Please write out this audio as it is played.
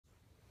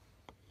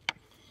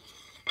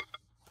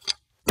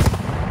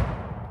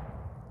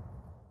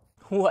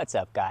What's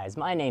up, guys?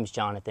 My name's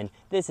Jonathan,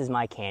 this is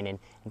my Canon,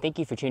 and thank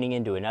you for tuning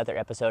in to another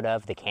episode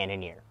of The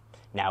Canoneer.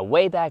 Now,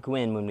 way back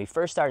when we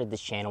first started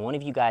this channel, one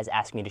of you guys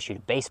asked me to shoot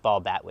a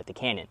baseball bat with the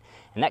Canon,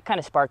 and that kind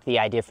of sparked the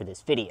idea for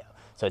this video.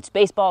 So it's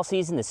baseball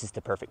season, this is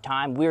the perfect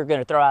time. We're going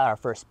to throw out our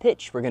first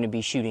pitch, we're going to be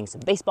shooting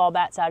some baseball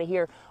bats out of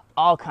here,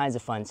 all kinds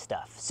of fun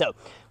stuff. So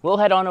we'll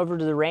head on over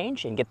to the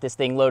range and get this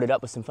thing loaded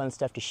up with some fun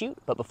stuff to shoot.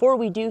 But before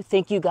we do,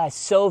 thank you guys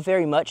so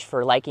very much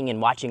for liking and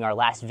watching our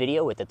last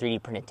video with the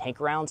 3D printed tank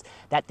rounds.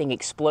 That thing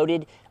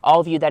exploded. All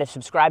of you that have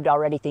subscribed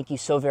already, thank you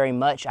so very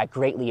much. I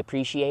greatly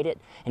appreciate it.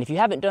 And if you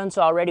haven't done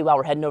so already while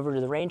we're heading over to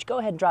the range, go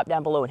ahead and drop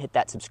down below and hit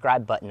that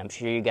subscribe button. I'm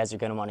sure you guys are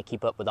going to want to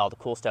keep up with all the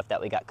cool stuff that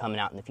we got coming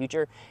out in the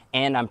future.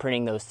 And I'm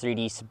printing those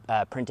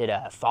 3D printed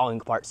falling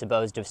apart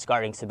sabots,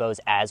 discarding sabots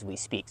as we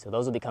speak. So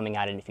those will be coming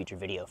out in a future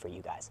video for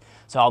you guys.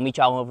 So I'll meet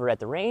y'all over at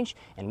the range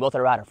and we'll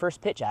throw out our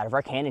first pitch out of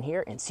our Canon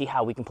here and see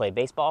how we can play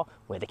baseball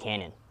with a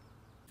Canon.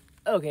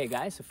 Okay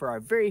guys, so for our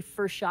very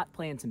first shot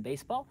playing some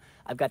baseball,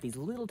 I've got these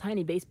little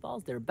tiny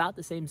baseballs. They're about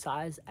the same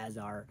size as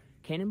our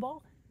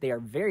cannonball. They are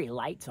very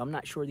light, so I'm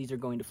not sure these are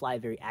going to fly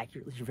very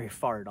accurately or very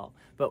far at all.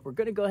 But we're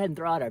gonna go ahead and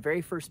throw out our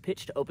very first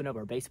pitch to open up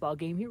our baseball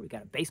game here. We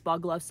got a baseball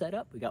glove set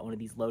up. We got one of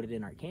these loaded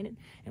in our Canon,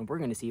 and we're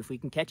gonna see if we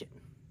can catch it.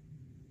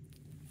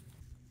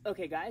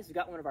 Okay guys, we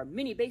got one of our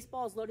mini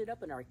baseballs loaded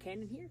up in our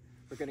Canon here.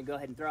 We're gonna go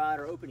ahead and throw out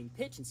our opening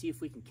pitch and see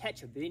if we can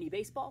catch a mini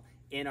baseball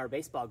in our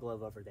baseball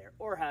glove over there,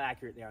 or how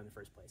accurate they are in the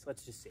first place.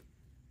 Let's just see.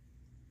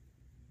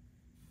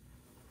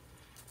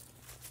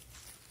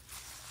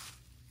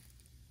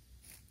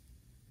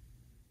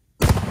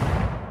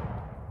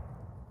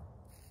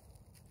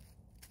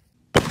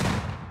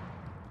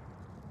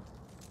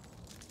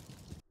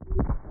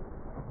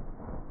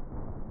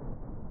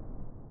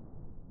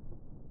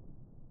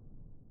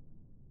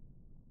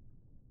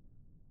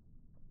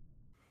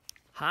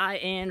 High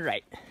and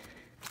right.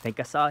 I think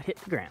I saw it hit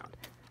the ground.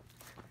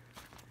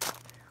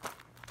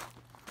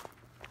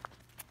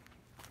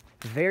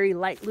 Very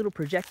light little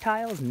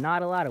projectiles,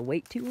 not a lot of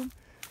weight to them,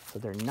 so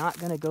they're not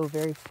going to go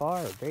very far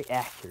or very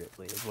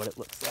accurately is what it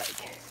looks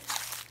like.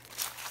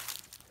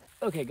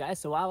 Okay guys,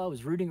 so while I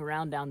was rooting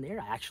around down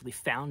there, I actually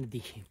found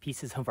the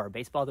pieces of our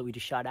baseball that we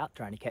just shot out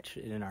trying to catch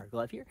it in our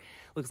glove here.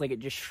 Looks like it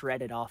just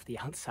shredded off the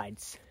outside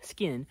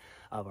skin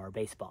of our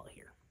baseball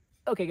here.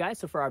 Okay guys,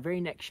 so for our very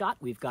next shot,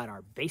 we've got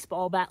our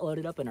baseball bat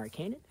loaded up in our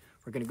Canon.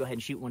 We're gonna go ahead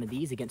and shoot one of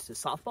these against a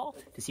softball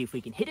to see if we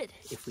can hit it.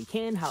 If we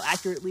can, how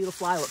accurately it'll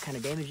fly, what kind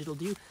of damage it'll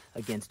do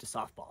against a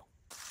softball.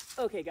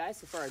 Okay guys,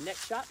 so for our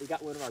next shot, we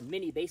got one of our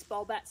mini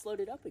baseball bats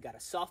loaded up. We got a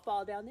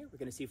softball down there. We're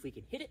gonna see if we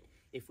can hit it.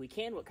 If we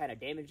can, what kind of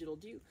damage it'll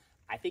do.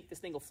 I think this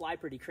thing will fly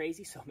pretty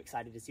crazy, so I'm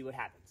excited to see what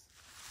happens.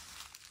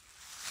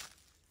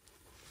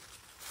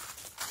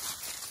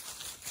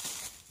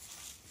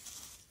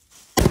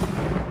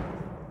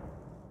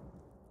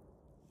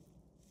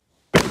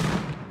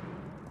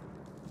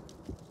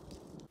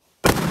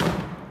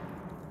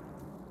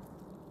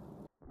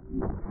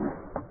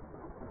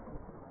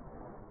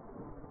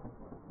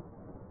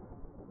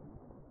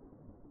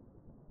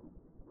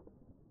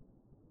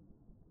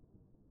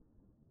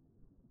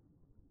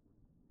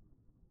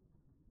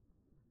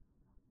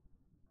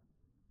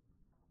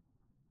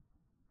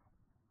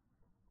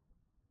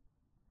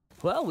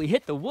 Well, we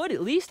hit the wood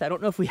at least. I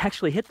don't know if we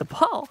actually hit the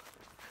ball,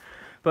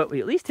 but we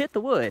at least hit the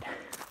wood.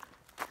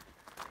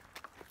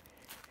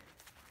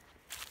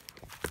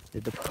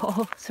 Did the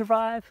ball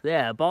survive?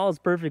 Yeah, the ball's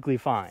perfectly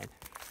fine.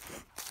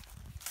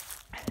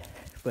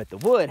 But the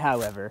wood,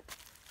 however,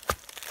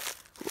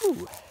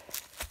 ooh,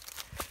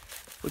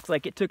 looks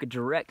like it took a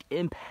direct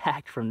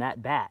impact from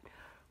that bat.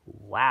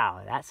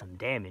 Wow, that's some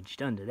damage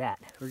done to that.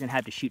 We're gonna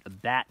have to shoot a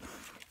bat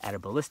at a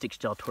ballistics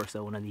gel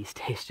torso one of these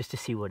days just to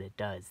see what it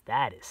does.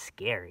 That is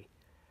scary.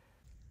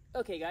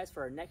 Okay guys,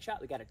 for our next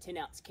shot, we got a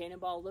 10-ounce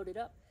cannonball loaded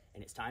up,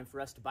 and it's time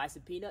for us to buy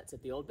some peanuts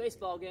at the old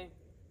baseball game.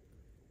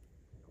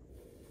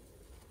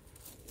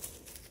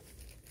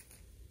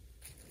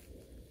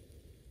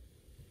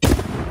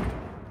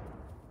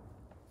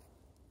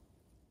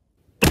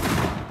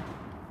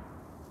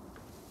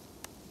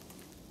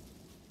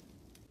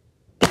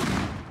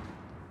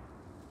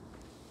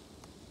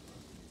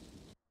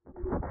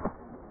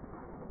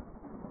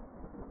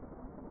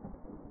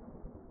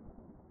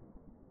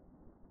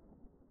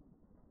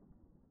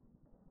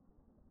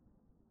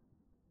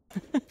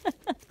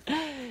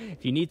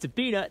 If you need some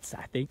peanuts,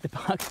 I think the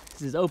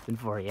box is open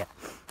for you.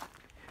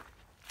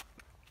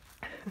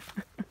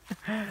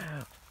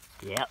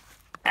 Yep,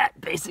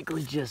 that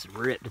basically just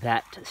ripped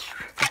that to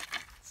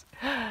shreds.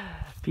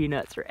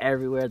 Peanuts are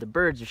everywhere. The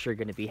birds are sure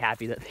going to be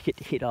happy that they get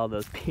to eat all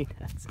those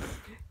peanuts.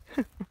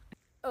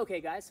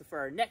 Okay guys, so for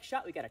our next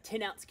shot, we got a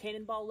 10-ounce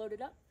cannonball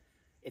loaded up.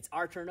 It's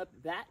our turn up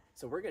at bat,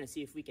 so we're going to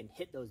see if we can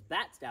hit those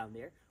bats down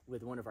there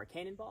with one of our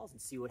cannonballs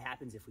and see what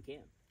happens if we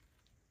can.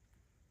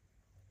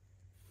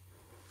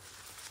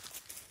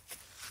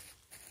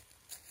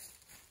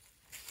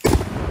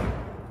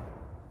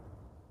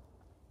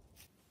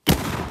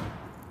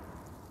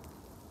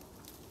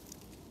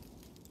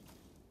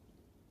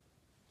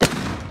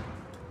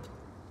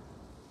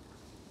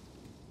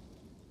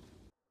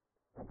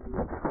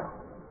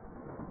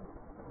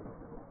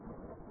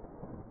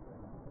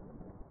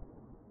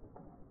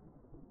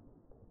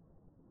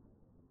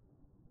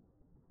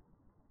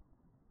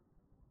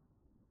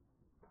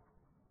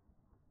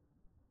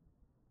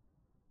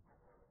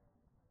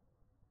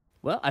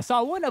 Well, I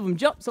saw one of them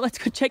jump, so let's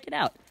go check it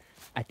out.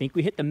 I think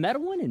we hit the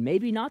metal one and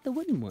maybe not the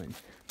wooden one.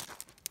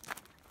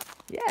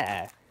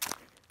 Yeah.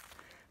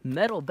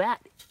 Metal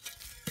bat.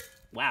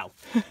 Wow.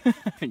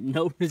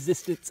 No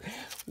resistance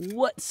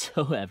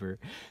whatsoever.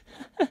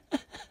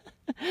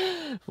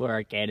 For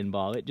our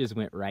cannonball, it just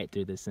went right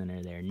through the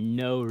center there.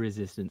 No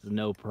resistance,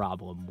 no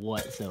problem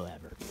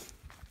whatsoever.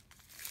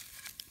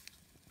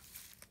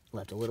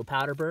 Left a little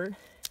powder burn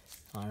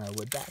on our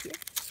wood bat here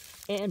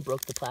and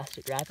broke the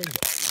plastic wrapping,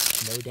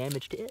 but no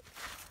damage to it.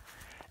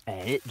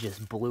 And it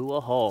just blew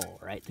a hole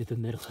right through the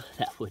middle of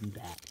that wooden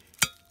bat.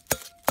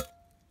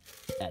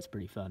 That's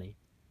pretty funny.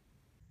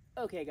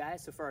 Okay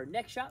guys, so for our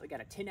next shot, we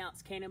got a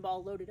 10-ounce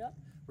cannonball loaded up.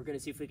 We're gonna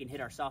see if we can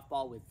hit our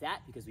softball with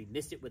that because we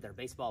missed it with our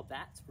baseball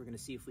bats. We're gonna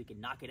see if we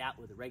can knock it out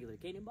with a regular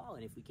cannonball,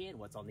 and if we can,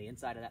 what's on the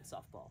inside of that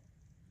softball.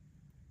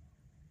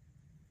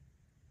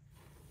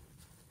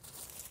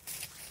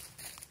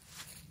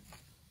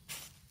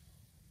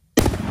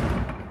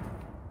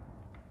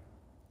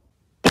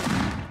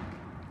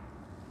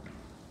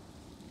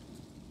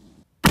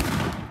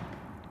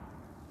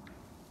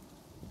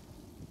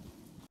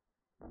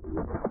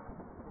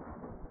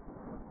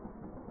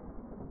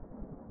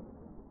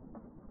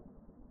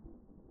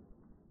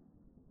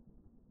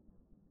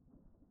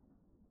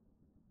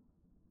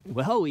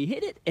 Well, we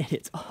hit it, and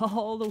it's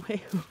all the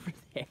way over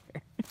there.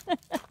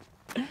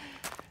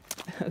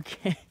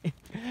 Okay.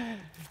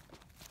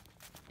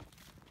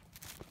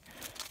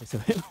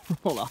 So it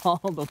rolled all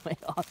the way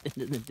off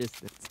into the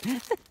distance.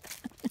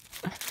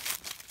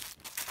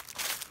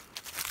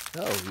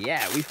 Oh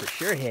yeah, we for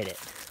sure hit it.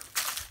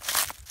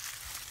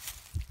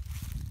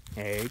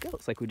 There you go.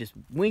 It's like we just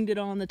winged it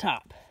on the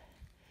top.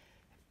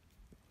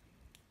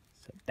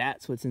 So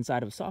that's what's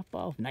inside of a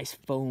softball. Nice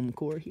foam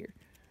core here.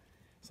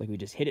 It's like we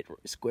just hit it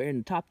square in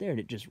the top there and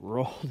it just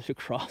rolled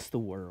across the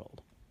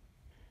world.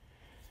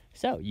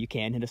 So you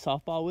can hit a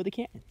softball with a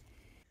cannon.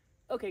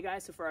 Okay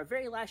guys, so for our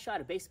very last shot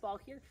of baseball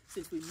here,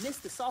 since we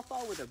missed the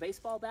softball with our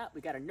baseball bat,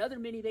 we got another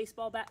mini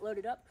baseball bat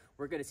loaded up.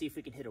 We're gonna see if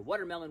we can hit a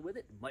watermelon with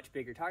it, a much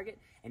bigger target,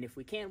 and if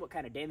we can, what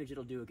kind of damage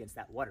it'll do against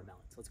that watermelon.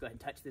 So let's go ahead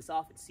and touch this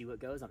off and see what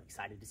goes. I'm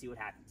excited to see what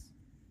happens.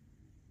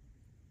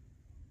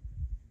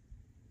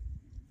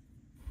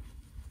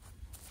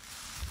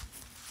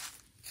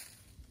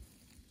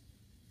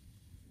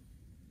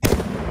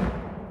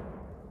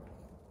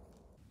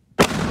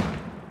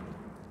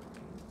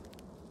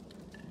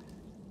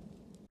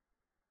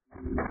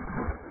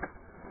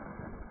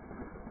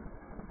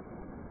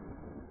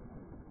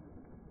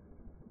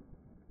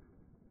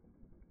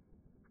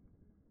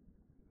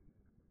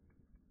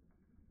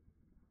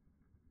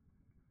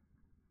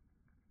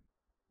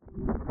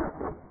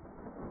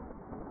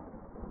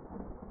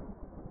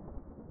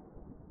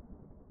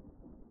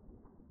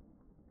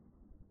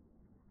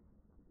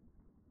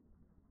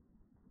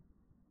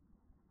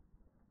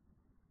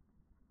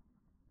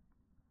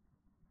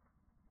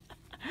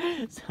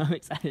 So I'm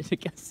excited to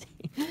go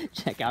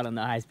check out on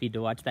the high speed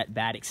to watch that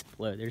bat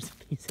explode. There's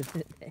a piece of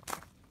it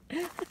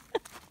there.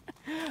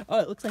 Oh,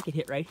 it looks like it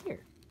hit right here.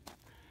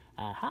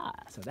 Aha,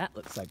 so that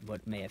looks like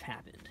what may have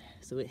happened.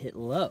 So it hit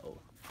low,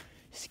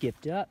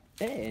 skipped up,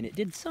 and it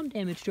did some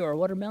damage to our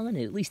watermelon.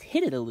 It at least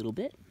hit it a little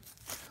bit.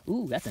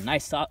 Ooh, that's a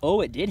nice soft.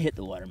 Oh, it did hit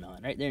the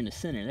watermelon right there in the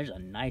center. There's a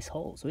nice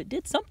hole. So it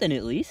did something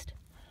at least.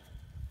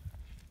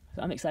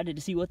 So I'm excited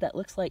to see what that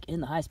looks like in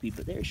the high speed,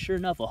 but there's sure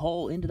enough a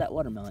hole into that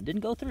watermelon.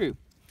 Didn't go through,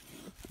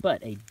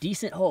 but a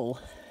decent hole.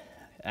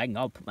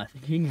 I'll put my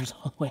fingers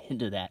all the way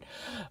into that,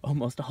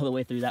 almost all the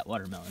way through that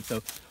watermelon.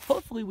 So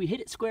hopefully we hit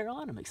it square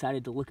on. I'm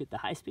excited to look at the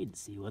high speed and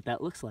see what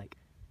that looks like.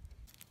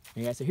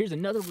 Yeah, so here's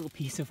another little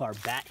piece of our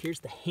bat. Here's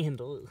the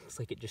handle. It looks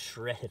like it just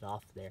shredded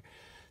off there.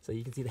 So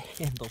you can see the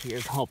handle here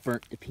is all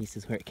burnt to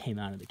pieces where it came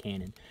out of the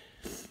cannon.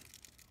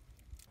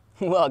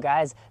 Well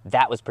guys,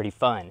 that was pretty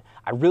fun.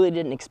 I really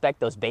didn't expect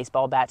those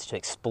baseball bats to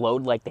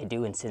explode like they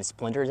do and send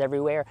splinters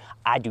everywhere.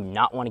 I do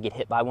not want to get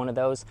hit by one of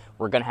those.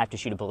 We're gonna have to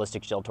shoot a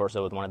ballistic gel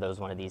torso with one of those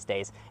one of these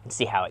days and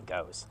see how it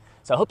goes.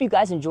 So I hope you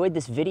guys enjoyed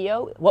this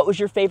video. What was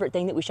your favorite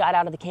thing that we shot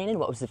out of the cannon?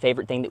 What was the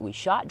favorite thing that we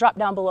shot? Drop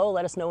down below,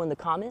 let us know in the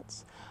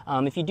comments.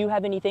 If you do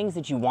have any things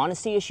that you want to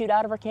see us shoot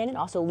out of our cannon,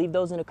 also leave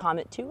those in a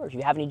comment too. Or if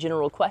you have any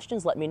general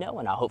questions, let me know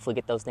and I'll hopefully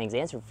get those things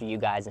answered for you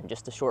guys in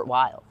just a short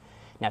while.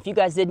 Now, if you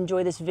guys did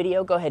enjoy this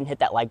video, go ahead and hit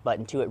that like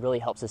button too. It really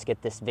helps us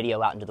get this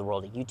video out into the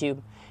world of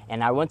YouTube.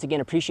 And I once again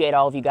appreciate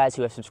all of you guys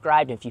who have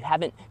subscribed. And if you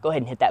haven't, go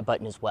ahead and hit that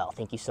button as well.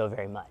 Thank you so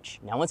very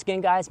much. Now, once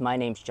again, guys, my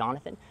name's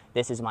Jonathan.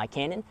 This is my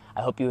cannon.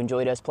 I hope you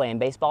enjoyed us playing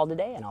baseball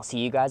today, and I'll see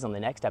you guys on the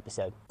next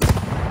episode.